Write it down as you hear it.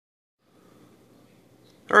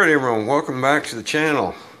Alright everyone, welcome back to the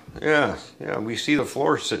channel. Yeah, we see the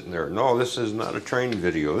floor sitting there. No, this is not a training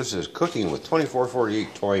video. This is cooking with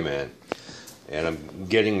 2448 Toyman. And I'm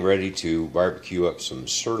getting ready to barbecue up some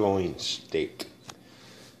sirloin steak.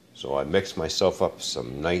 So I mixed myself up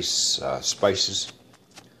some nice spices,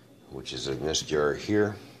 which is in this jar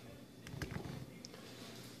here.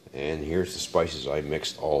 And here's the spices I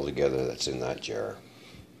mixed all together that's in that jar.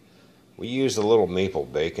 We used a little maple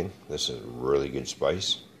bacon. This is a really good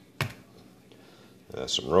spice.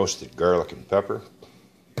 Some roasted garlic and pepper.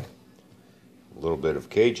 A little bit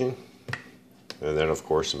of Cajun. And then of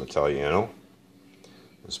course some Italiano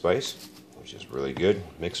spice, which is really good.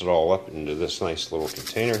 Mix it all up into this nice little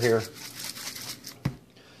container here.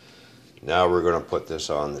 Now we're going to put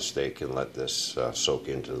this on the steak and let this soak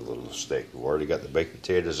into the little steak. We've already got the baked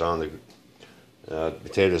potatoes on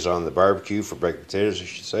the barbecue for baked potatoes, I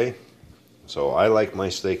should say. So I like my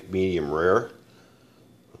steak medium rare.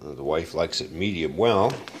 The wife likes it medium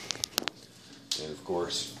well. And of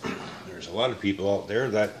course, there's a lot of people out there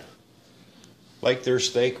that like their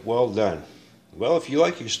steak well done. Well, if you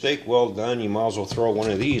like your steak well done, you might as well throw one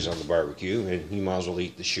of these on the barbecue and you might as well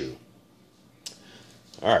eat the shoe.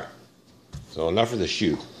 Alright, so enough of the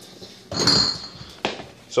shoe.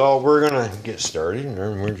 So we're going to get started and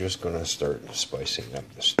we're just going to start spicing up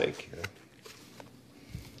the steak here.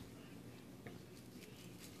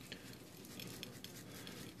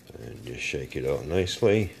 And just shake it out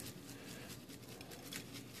nicely.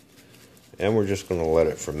 And we're just going to let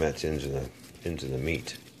it ferment into the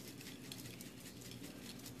meat.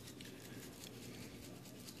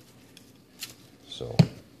 So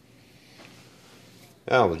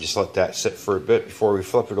now we'll just let that sit for a bit before we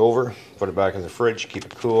flip it over. Put it back in the fridge, keep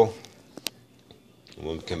it cool. And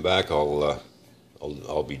when we come back,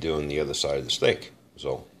 I'll be doing the other side of the steak.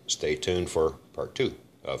 So stay tuned for part 2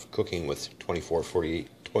 of cooking with 2448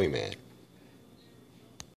 Toyman.